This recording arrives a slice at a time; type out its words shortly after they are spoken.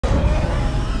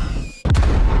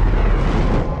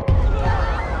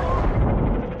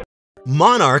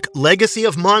Monarch: Legacy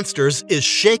of Monsters is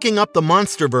shaking up the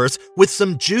Monsterverse with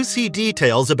some juicy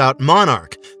details about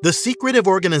Monarch, the secretive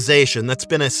organization that's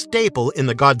been a staple in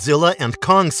the Godzilla and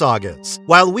Kong sagas.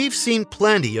 While we've seen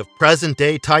plenty of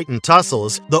present-day Titan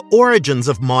tussles, the origins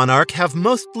of Monarch have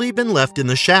mostly been left in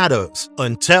the shadows.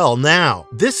 Until now.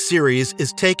 This series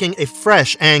is taking a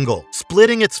fresh angle,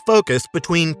 splitting its focus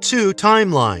between two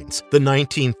timelines, the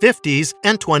 1950s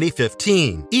and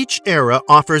 2015. Each era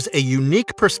offers a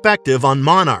unique perspective on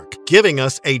Monarch, giving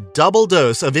us a double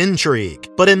dose of intrigue.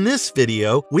 But in this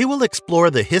video, we will explore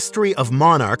the history of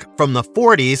Monarch from the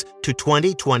 40s to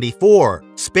 2024,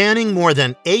 spanning more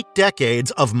than 8 decades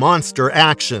of monster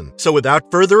action. So without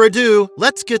further ado,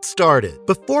 let's get started.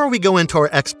 Before we go into our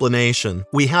explanation,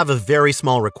 we have a very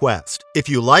small request. If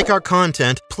you like our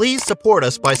content, please support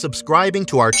us by subscribing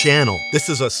to our channel. This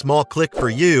is a small click for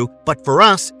you, but for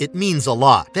us, it means a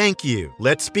lot. Thank you.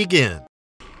 Let's begin.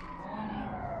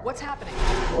 What's happening?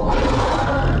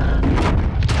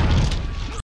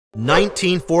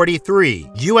 1943,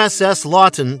 USS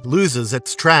Lawton loses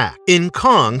its track. In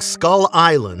Kong, Skull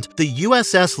Island, the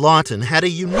USS Lawton had a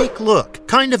unique look,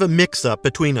 kind of a mix-up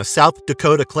between a South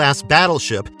Dakota-class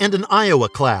battleship and an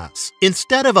Iowa-class.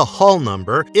 Instead of a hull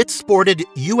number, it sported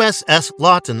USS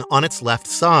Lawton on its left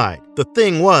side. The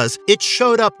thing was, it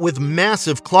showed up with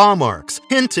massive claw marks,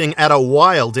 hinting at a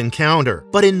wild encounter.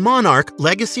 But in Monarch: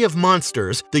 Legacy of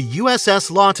Monsters, the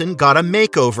USS Lawton got a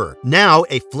makeover, now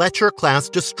a Fletcher-class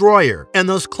destroyer, and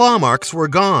those claw marks were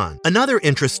gone. Another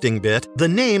interesting bit, the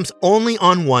name's only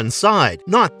on one side,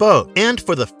 not both, and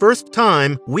for the first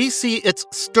time, we see its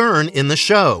stern in the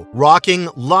show, rocking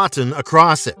Lawton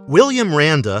across it. William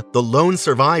Randa, the lone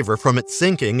survivor from its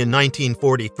sinking in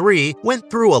 1943,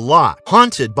 went through a lot.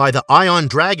 Haunted by the Ion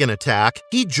Dragon attack,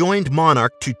 he joined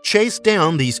Monarch to chase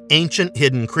down these ancient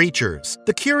hidden creatures.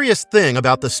 The curious thing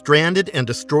about the stranded and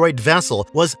destroyed vessel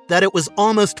was that it was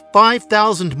almost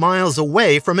 5,000 miles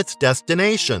away from its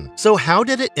destination. So how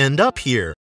did it end up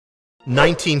here?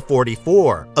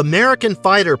 1944, American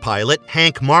fighter pilot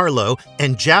Hank Marlowe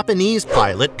and Japanese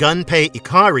pilot Gunpei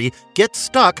Ikari get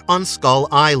stuck on Skull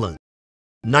Island.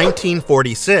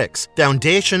 1946,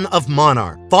 Foundation of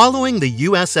Monarch. Following the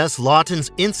USS Lawton's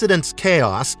incident's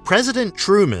chaos, President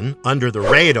Truman, under the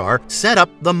radar, set up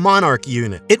the Monarch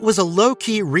Unit. It was a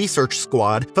low-key research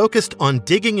squad focused on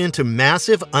digging into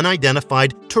massive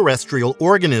unidentified terrestrial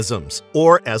organisms,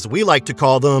 or as we like to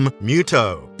call them,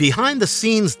 MUTO. Behind the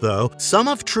scenes, though, some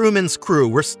of Truman's crew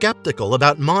were skeptical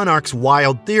about Monarch's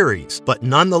wild theories, but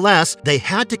nonetheless, they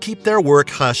had to keep their work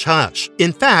hush-hush.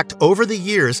 In fact, over the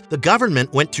years, the government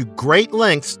went to great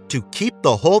lengths to keep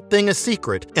the whole thing a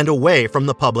secret and away from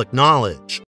the public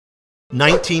knowledge.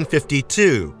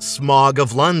 1952, Smog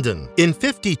of London. In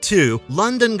 '52,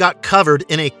 London got covered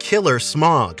in a killer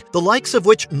smog, the likes of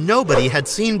which nobody had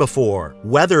seen before.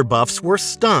 Weather buffs were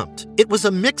stumped. It was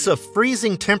a mix of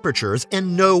freezing temperatures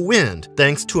and no wind,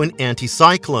 thanks to an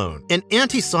anticyclone. An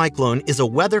anticyclone is a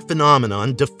weather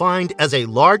phenomenon defined as a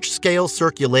large-scale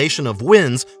circulation of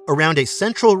winds around a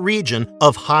central region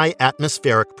of high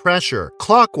atmospheric pressure,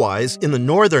 clockwise in the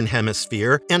northern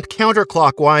hemisphere and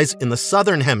counterclockwise in the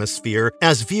southern hemisphere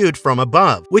as viewed from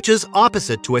above, which is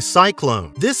opposite to a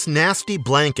cyclone. This nasty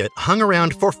blanket hung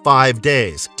around for 5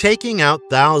 days, taking out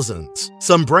thousands.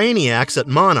 Some brainiacs at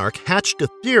Monarch hatched a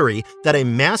theory that a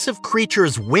massive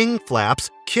creature's wing flaps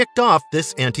kicked off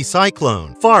this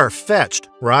anticyclone. Far-fetched,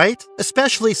 right?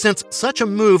 Especially since such a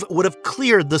move would have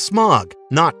cleared the smog,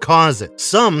 not cause it.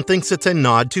 Some thinks it's a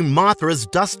nod to Mothra's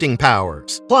dusting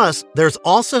powers. Plus, there's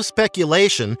also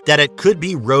speculation that it could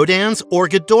be Rodan's or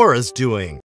Ghidorah's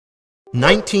doing.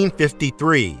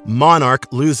 1953, Monarch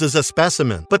loses a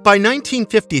specimen. But by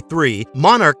 1953,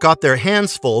 Monarch got their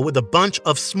hands full with a bunch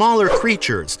of smaller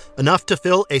creatures, enough to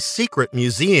fill a secret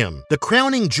museum. The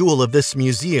crowning jewel of this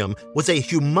museum was a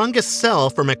humongous cell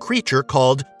from a creature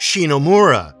called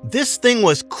Shinomura. This thing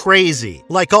was crazy,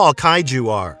 like all kaiju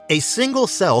are. A single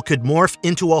cell could morph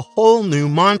into a whole new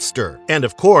monster. And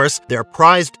of course, their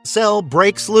prized cell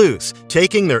breaks loose,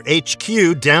 taking their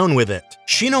HQ down with it.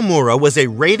 Shinomura was a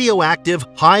radioactive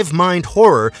hive mind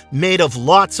horror made of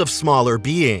lots of smaller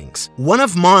beings. One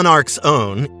of Monarch's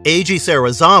own, Eiji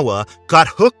Serizawa, got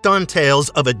hooked on tales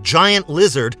of a giant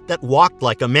lizard that walked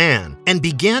like a man, and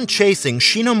began chasing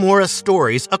Shinomura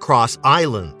stories across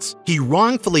islands. He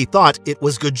wrongfully thought it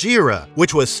was Gojira,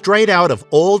 which was straight out of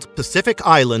old Pacific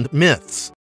Island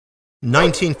myths.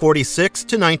 1946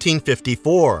 to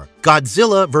 1954.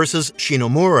 Godzilla vs.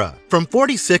 Shinomura. From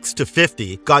 46 to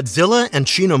 50, Godzilla and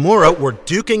Shinomura were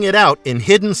duking it out in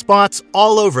hidden spots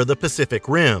all over the Pacific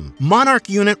Rim. Monarch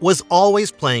unit was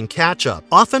always playing catch-up,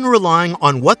 often relying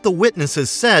on what the witnesses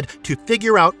said to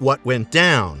figure out what went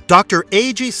down. Dr.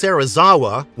 Eiji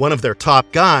Serizawa, one of their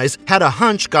top guys, had a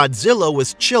hunch Godzilla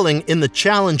was chilling in the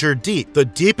Challenger Deep, the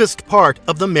deepest part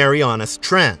of the Marianas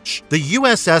Trench. The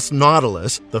USS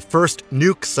Nautilus, the first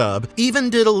nuke sub, even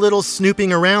did a little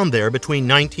snooping around there between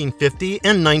 1950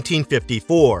 and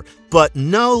 1954, but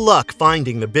no luck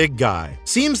finding the big guy.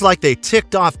 Seems like they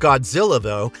ticked off Godzilla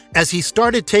though, as he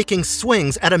started taking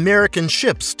swings at American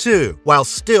ships too, while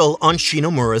still on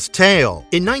Shinomura's tail.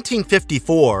 In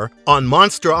 1954, on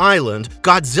Monster Island,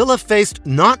 Godzilla faced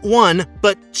not one,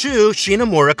 but two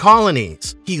Shinomura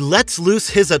colonies. He lets loose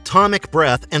his atomic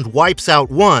breath and wipes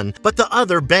out one, but the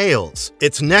other bails.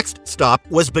 Its next stop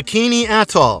was Bikini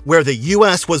Atoll, where the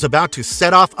US was about to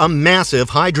set off a massive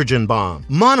hydrogen bomb.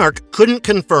 Monarch couldn't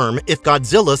confirm if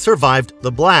Godzilla survived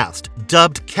the blast,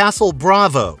 dubbed Castle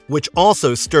Bravo, which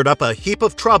also stirred up a heap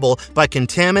of trouble by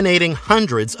contaminating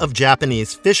hundreds of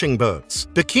Japanese fishing boats.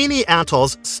 Bikini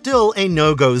Atoll's still a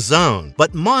no-go zone,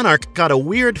 but Monarch got a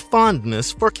weird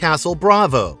fondness for Castle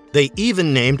Bravo. They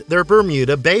even named their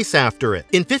Bermuda base after it.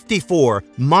 In '54,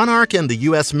 Monarch and the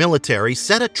US military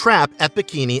set a trap at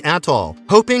Bikini Atoll,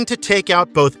 hoping to take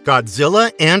out both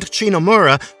Godzilla and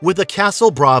Shinomura with the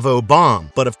Castle Bravo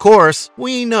bomb. But of course,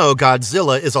 we know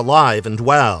Godzilla is alive and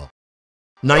well.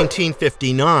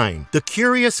 1959, the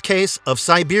curious case of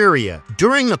Siberia.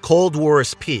 During the Cold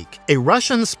War's peak, a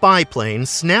Russian spy plane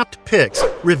snapped pics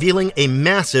revealing a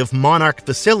massive Monarch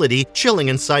facility chilling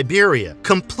in Siberia,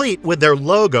 complete with their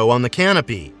logo on the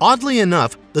canopy. Oddly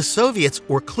enough, the Soviets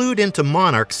were clued into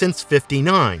Monarch since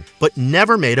 '59, but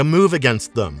never made a move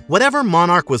against them. Whatever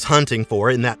Monarch was hunting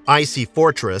for in that icy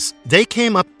fortress, they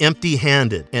came up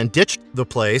empty-handed and ditched the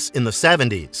place in the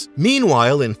 '70s.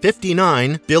 Meanwhile, in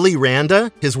 '59, Billy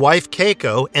Randa, his wife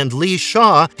Keiko, and Lee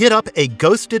Shaw hit up a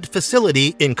ghosted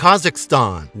facility in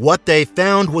Kazakhstan. What they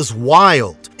found was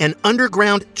wild, an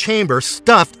underground chamber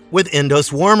stuffed with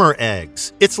endoswarmer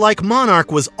eggs. It's like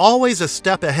Monarch was always a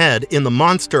step ahead in the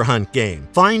monster hunt game,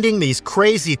 finding these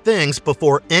crazy things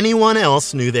before anyone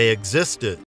else knew they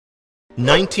existed.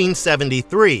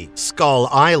 1973, Skull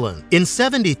Island. In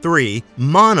 '73,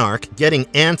 Monarch, getting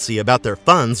antsy about their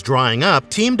funds drying up,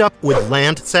 teamed up with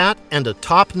Landsat and a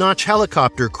top-notch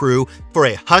helicopter crew for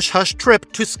a hush-hush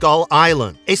trip to Skull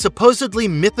Island, a supposedly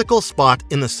mythical spot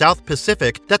in the South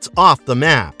Pacific that's off the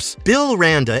maps. Bill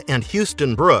Randa and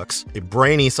Houston Brooks, a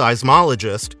brainy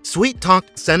seismologist,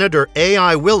 sweet-talked Senator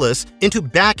A.I. Willis into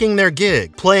backing their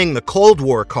gig, playing the Cold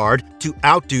War card to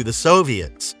outdo the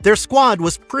Soviets. Their squad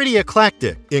was pretty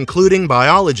eclectic, including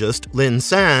biologist Lin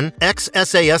San,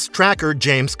 ex-SAS tracker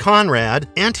James Conrad,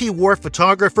 anti-war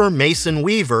photographer Mason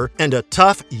Weaver, and a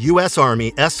tough U.S.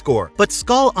 Army escort. But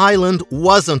Skull Island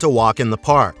wasn't a walk in the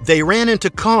park. They ran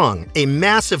into Kong, a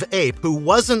massive ape who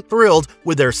wasn't thrilled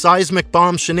with their seismic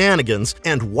bomb shenanigans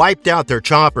and wiped out their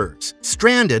choppers.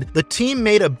 Stranded, the team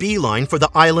made a beeline for the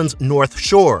island's north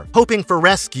shore, hoping for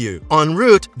rescue. En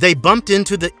route, they bumped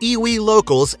into the Iwi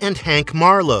locals and Hank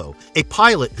Marlowe, a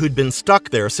pilot who'd been stuck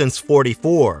there since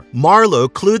 '44. Marlowe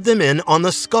clued them in on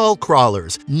the skull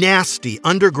crawlers, nasty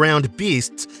underground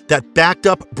beasts that backed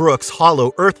up Brooks'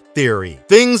 hollow earth theory.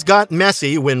 Things got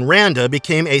messy when Randa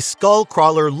became a skull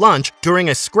crawler lunch during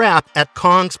a scrap at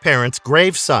Kong's parents'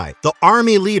 gravesite. The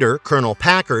army leader, Colonel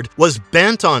Packard, was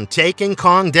bent on taking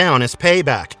Kong down as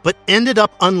payback, but ended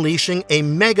up unleashing a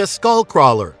mega skull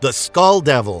crawler, the Skull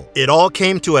Devil. It all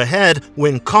came to a head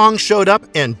when Kong showed up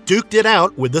and duked it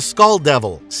out with the Skull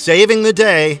Devil, saving the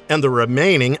day and the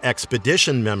remaining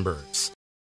expedition members.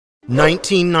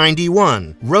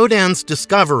 1991, Rodan's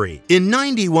discovery. In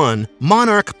 '91,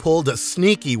 Monarch pulled a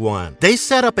sneaky one. They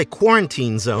set up a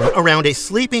quarantine zone around a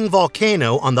sleeping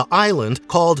volcano on the island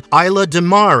called Isla de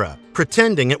Mara,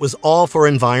 pretending it was all for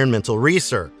environmental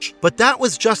research. But that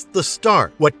was just the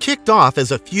start. What kicked off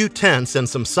as a few tents and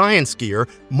some science gear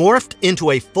morphed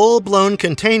into a full-blown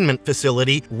containment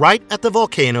facility right at the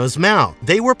volcano's mouth.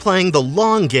 They were playing the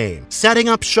long game, setting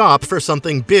up shop for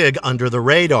something big under the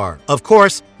radar. Of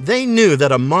course, they knew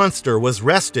that a monster was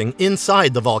resting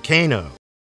inside the volcano.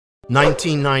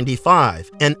 1995,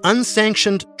 an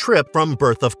unsanctioned trip from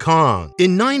Birth of Kong.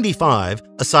 In 95,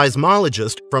 a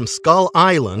seismologist from Skull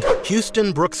Island,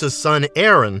 Houston Brooks' son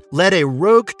Aaron, led a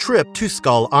rogue trip to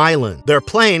Skull Island. Their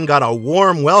plane got a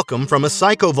warm welcome from a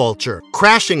psychovulture,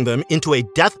 crashing them into a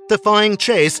death-defying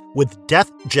chase with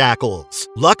death jackals.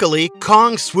 Luckily,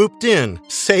 Kong swooped in,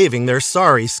 saving their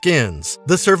sorry skins.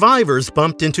 The survivors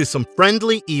bumped into some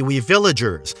friendly iwi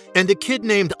villagers, and a kid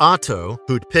named Otto,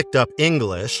 who'd picked up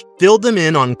English, filled them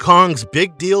in on Kong's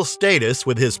big deal status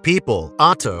with his people.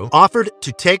 Otto offered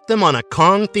to take them on a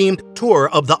Kong-themed tour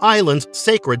of the island's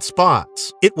sacred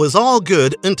spots. It was all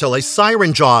good until a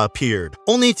siren jaw appeared,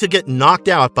 only to get knocked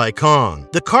out by Kong.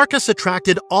 The carcass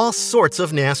attracted all sorts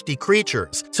of nasty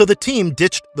creatures, so the team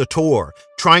ditched the tour,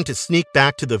 trying to sneak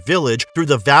back to the village through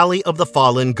the Valley of the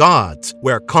Fallen Gods,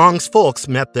 where Kong's folks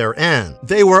met their end.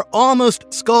 They were almost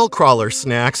skullcrawler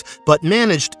snacks, but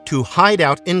managed to hide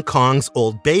out in Kong's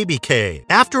old baby cave.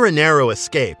 After a narrow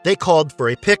escape, they called for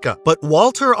a pickup, but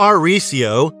Walter R.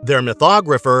 Riccio, their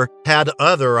mythographer, had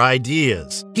other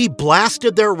ideas. He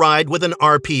blasted their ride with an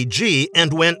RPG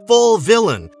and went full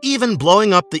villain, even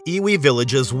blowing up the iwi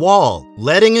village's wall,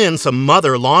 letting in some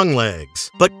mother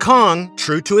longlegs. But Kong,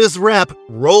 true to his rep,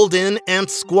 rolled in and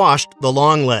squashed the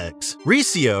longlegs.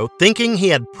 Riccio, thinking he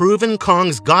had proven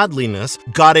Kong's godliness,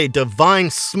 got a divine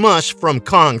smush from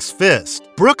Kong's fist.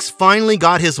 Brooks finally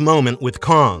got his moment with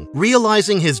Kong,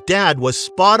 realizing his dad was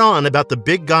spot on about the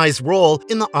big guy's role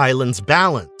in the island's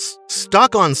balance.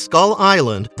 Stuck on Skull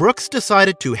Island, Brooks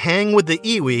decided to hang with the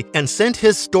iwi and sent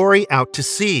his story out to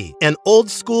sea, an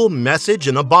old-school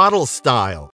message-in-a-bottle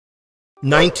style.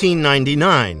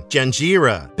 1999,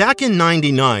 Janjira. Back in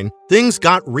 99, things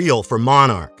got real for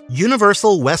Monarch.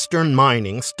 Universal Western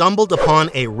Mining stumbled upon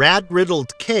a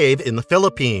rat-riddled cave in the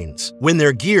Philippines. When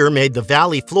their gear made the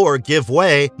valley floor give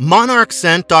way, Monarch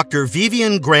sent Dr.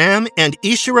 Vivian Graham and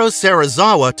Ishiro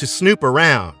Serizawa to snoop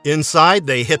around. Inside,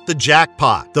 they hit the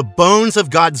jackpot: the bones of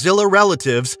Godzilla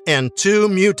relatives and 2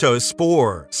 Muto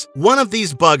spores. One of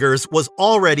these buggers was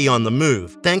already on the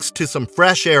move, thanks to some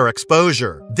fresh air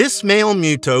exposure. This male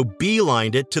Muto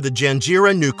beelined it to the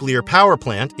Janjira nuclear power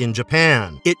plant in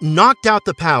Japan. It knocked out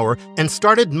the power and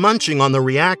started munching on the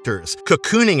reactors,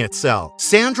 cocooning itself.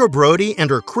 Sandra Brody and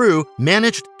her crew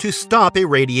managed to stop a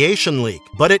radiation leak,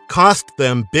 but it cost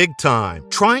them big time.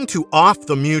 Trying to off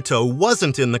the Muto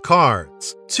wasn't in the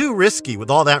cards. Too risky with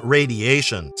all that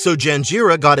radiation, so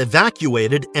Janjira got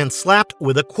evacuated and slapped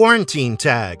with a quarantine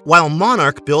tag, while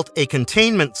Monarch built a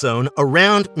containment zone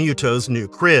around Muto's new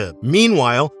crib.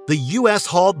 Meanwhile, the US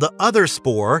hauled the other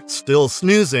spore, still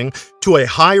snoozing, to a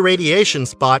high radiation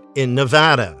spot in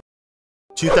Nevada.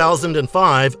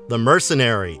 2005, The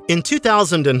Mercenary. In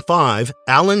 2005,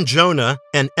 Alan Jonah,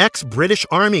 an ex-British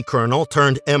Army colonel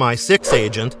turned MI6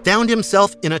 agent, found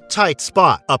himself in a tight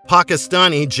spot, a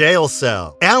Pakistani jail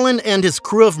cell. Alan and his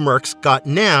crew of mercs got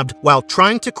nabbed while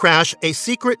trying to crash a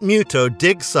secret Muto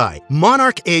dig site.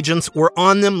 Monarch agents were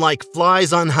on them like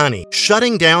flies on honey,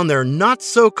 shutting down their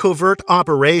not-so-covert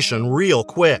operation real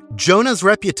quick. Jonah's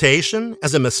reputation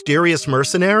as a mysterious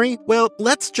mercenary? Well,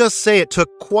 let's just say it took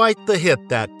quite the hit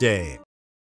that day.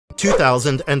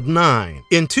 2009.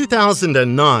 In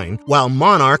 2009, while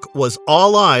Monarch was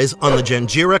all eyes on the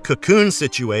Janjira cocoon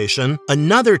situation,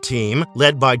 another team,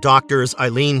 led by doctors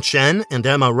Eileen Chen and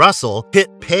Emma Russell, hit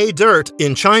pay dirt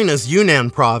in China's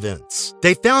Yunnan province.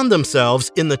 They found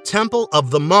themselves in the Temple of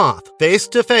the Moth, face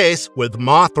to face with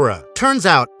Mothra. Turns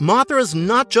out, Mothra's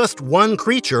not just one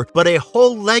creature, but a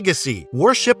whole legacy,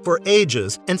 worshipped for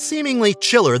ages and seemingly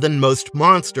chiller than most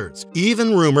monsters,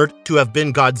 even rumored to have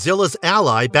been Godzilla's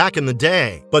ally back in the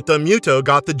day. But the Muto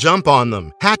got the jump on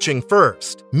them, hatching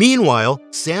first. Meanwhile,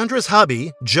 Sandra's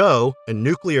hubby, Joe, a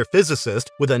nuclear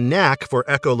physicist with a knack for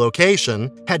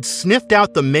echolocation, had sniffed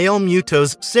out the male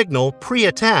Muto's signal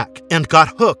pre-attack and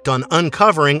got hooked on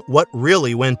uncovering what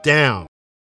really went down.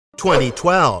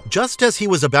 2012. Just as he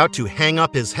was about to hang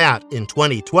up his hat in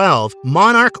 2012,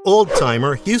 Monarch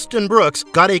old-timer Houston Brooks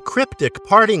got a cryptic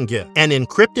parting gift, an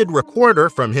encrypted recorder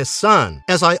from his son.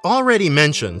 As I already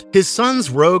mentioned, his son's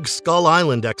rogue Skull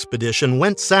Island expedition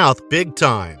went south big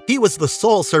time. He was the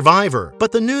sole survivor,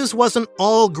 but the news wasn't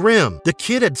all grim. The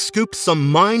kid had scooped some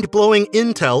mind-blowing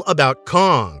intel about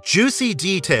Kong, juicy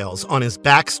details on his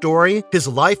backstory, his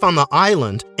life on the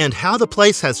island, and how the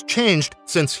place has changed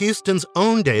since Houston's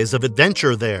own days of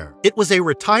adventure there. It was a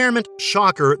retirement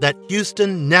shocker that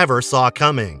Houston never saw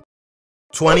coming.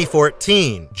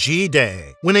 2014,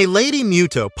 G-Day. When a Lady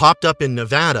Muto popped up in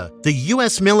Nevada, the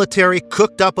US military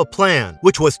cooked up a plan,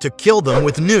 which was to kill them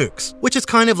with nukes, which is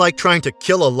kind of like trying to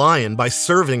kill a lion by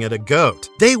serving it a goat.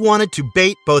 They wanted to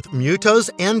bait both Mutos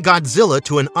and Godzilla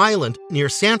to an island near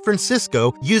San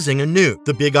Francisco using a nuke.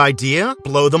 The big idea?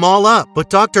 Blow them all up. But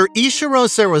Dr. Ishiro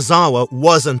Serizawa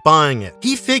wasn't buying it.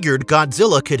 He figured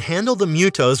Godzilla could handle the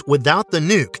Mutos without the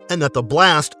nuke, and that the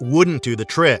blast wouldn't do the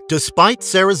trick. Despite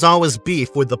Serizawa's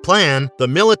beef with the plan, the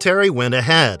military went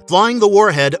ahead, flying the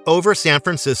warhead over San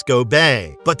Francisco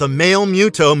Bay. But the male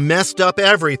Muto messed up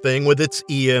everything with its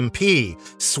EMP,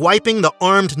 swiping the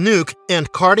armed nuke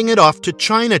and carting it off to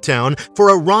Chinatown for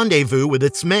a rendezvous with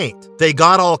its mate. They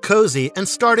got all cozy and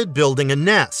started building a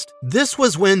nest. This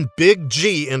was when Big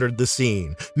G entered the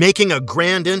scene, making a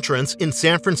grand entrance in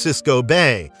San Francisco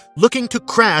Bay, looking to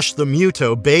crash the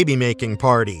Muto baby-making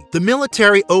party. The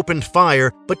military opened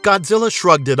fire, but Godzilla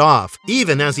shrugged it off,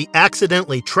 even as he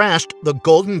accidentally trashed the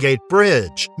Golden Gate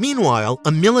Bridge. Meanwhile,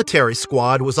 a military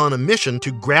squad was on a mission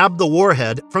to grab the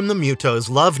warhead from the Muto's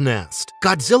love nest.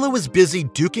 Godzilla was busy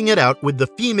duking it out with the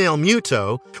female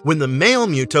Muto when the male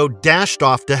Muto dashed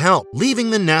off to help, leaving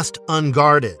the nest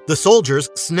unguarded. The soldiers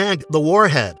snagged the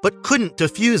warhead, but couldn't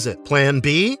defuse it. Plan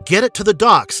B? Get it to the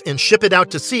docks and ship it out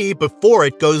to sea before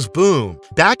it goes boom.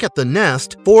 Back at the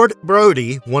nest, Ford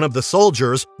Brody, one of the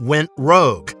soldiers, went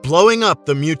rogue, blowing up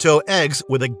the Muto eggs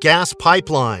with a gas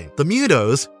pipeline. The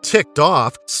Mutos, ticked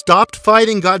off, stopped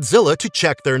fighting Godzilla to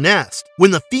check their nest.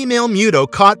 When the female Muto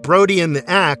caught Brody in the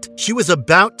act, she was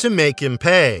about to make him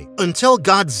pay, until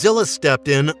Godzilla stepped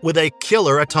in with a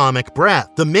killer atomic breath.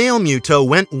 The male Muto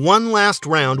went one last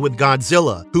round with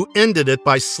Godzilla, who ended it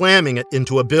by slamming it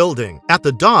into a building. At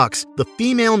the docks, the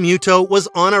female Muto was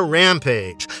on a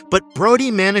rampage, but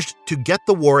Brody managed to get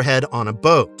the warhead on a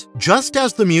boat. Just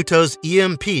as the Muto's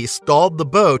EMP stalled the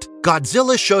boat,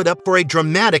 Godzilla showed up for a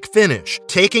dramatic finish,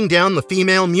 taking down the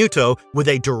female Muto with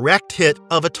a direct hit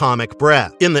of atomic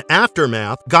breath. In the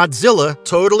aftermath, Godzilla,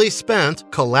 totally spent,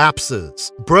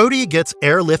 collapses. Brody gets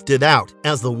airlifted out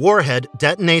as the warhead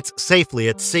detonates safely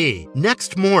at sea.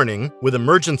 Next morning, with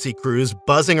emergency crews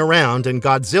buzzing around and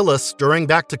Godzilla stirring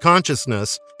back to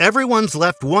consciousness, everyone's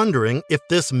left wondering if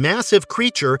this massive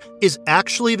creature is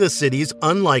actually the city's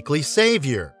unlikely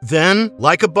savior. Then,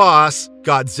 like a boss,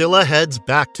 Godzilla heads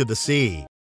back to the sea.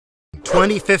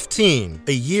 2015,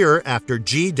 a year after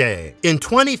G-Day. In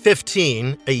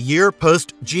 2015, a year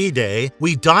post G-Day,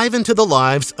 we dive into the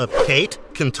lives of Kate,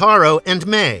 Kentaro, and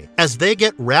May as they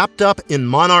get wrapped up in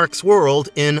Monarch's world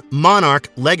in Monarch: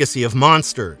 Legacy of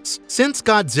Monsters. Since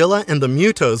Godzilla and the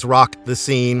Mutos rocked the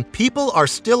scene, people are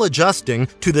still adjusting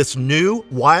to this new,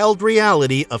 wild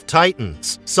reality of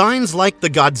Titans. Signs like the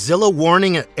Godzilla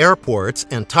warning at airports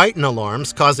and Titan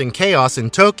alarms causing chaos in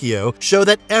Tokyo show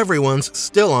that everyone's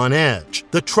still on edge.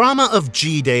 The trauma of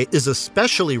G-Day is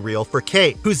especially real for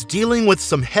Kate, who's dealing with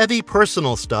some heavy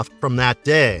personal stuff from that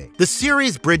day. The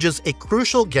series bridges a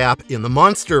crucial gap in the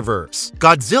Monsterverse.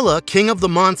 Godzilla, King of the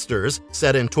Monsters,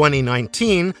 set in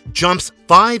 2019, jumps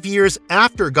 5 years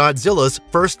after Godzilla's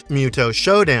first Muto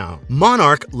showdown.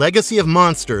 Monarch: Legacy of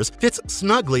Monsters fits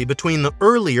snugly between the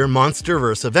earlier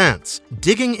Monsterverse events,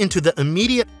 digging into the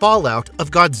immediate fallout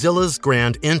of Godzilla's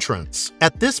grand entrance.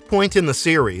 At this point in the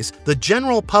series, the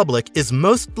general public is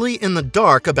mostly in the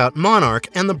dark about Monarch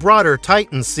and the broader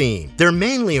Titan scene. They're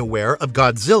mainly aware of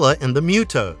Godzilla and the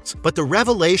Mutos, but the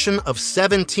revelation of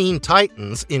 17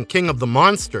 Titans in King of the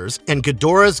Monsters and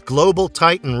Ghidorah's global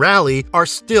Titan rally are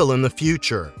still in the future.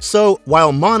 So,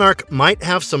 while Monarch might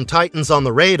have some Titans on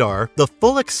the radar, the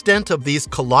full extent of these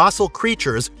colossal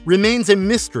creatures remains a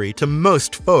mystery to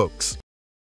most folks.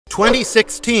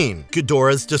 2016,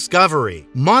 Ghidorah's discovery.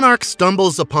 Monarch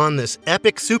stumbles upon this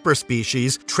epic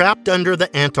superspecies trapped under the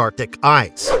Antarctic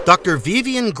ice. Dr.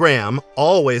 Vivian Graham,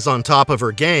 always on top of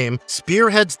her game,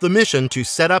 spearheads the mission to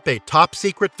set up a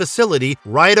top-secret facility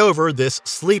right over this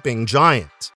sleeping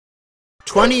giant.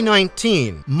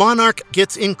 2019, Monarch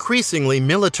gets increasingly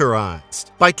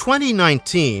militarized. By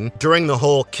 2019, during the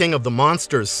whole King of the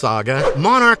Monsters saga,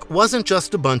 Monarch wasn't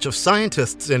just a bunch of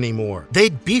scientists anymore.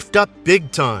 They'd beefed up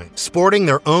big time, sporting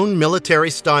their own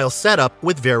military-style setup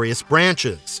with various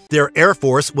branches. Their Air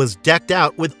Force was decked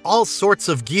out with all sorts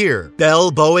of gear: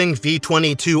 Bell Boeing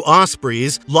V-22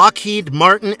 Ospreys, Lockheed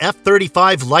Martin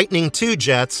F-35 Lightning II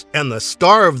jets, and the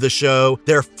star of the show,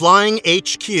 their flying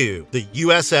HQ, the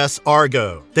USS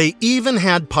ago. They even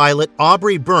had pilot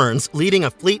Aubrey Burns leading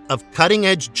a fleet of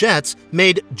cutting-edge jets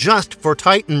made just for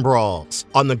Titan brawls.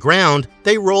 On the ground,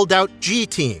 they rolled out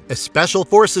G-Team, a special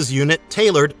forces unit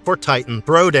tailored for Titan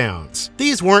throwdowns.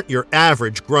 These weren't your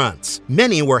average grunts.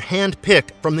 Many were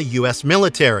hand-picked from the US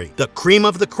military, the cream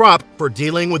of the crop for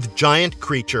dealing with giant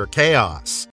creature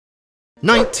chaos.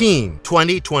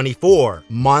 2024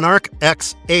 Monarch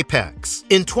x Apex.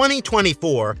 In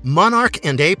 2024, Monarch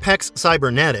and Apex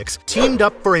Cybernetics teamed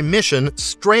up for a mission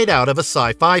straight out of a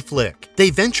sci-fi flick.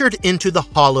 They ventured into the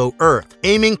Hollow Earth,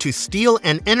 aiming to steal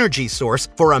an energy source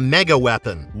for a mega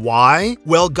weapon. Why?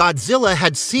 Well, Godzilla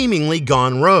had seemingly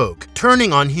gone rogue,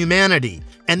 turning on humanity,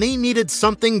 and they needed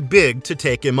something big to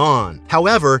take him on.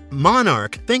 However,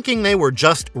 Monarch, thinking they were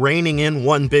just reining in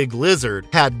one big lizard,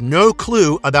 had no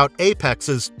clue about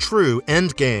Apex's true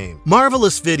endgame.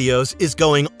 Marvelous Videos is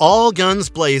going all guns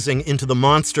blazing into the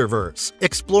Monsterverse,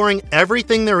 exploring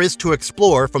everything there is to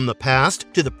explore from the past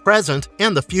to the present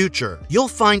and the future. You'll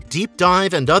find deep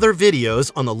dive and other videos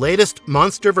on the latest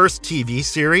Monsterverse TV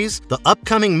series, the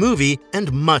upcoming movie,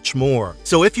 and much more.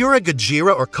 So if you're a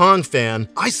Gojira or Kong fan,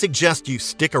 I suggest you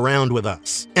stick around with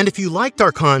us. And if you liked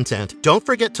our content, don't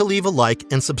forget to leave a like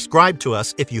and subscribe to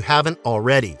us if you haven't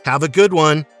already. Have a good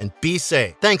one and be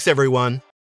safe. Thanks, everyone.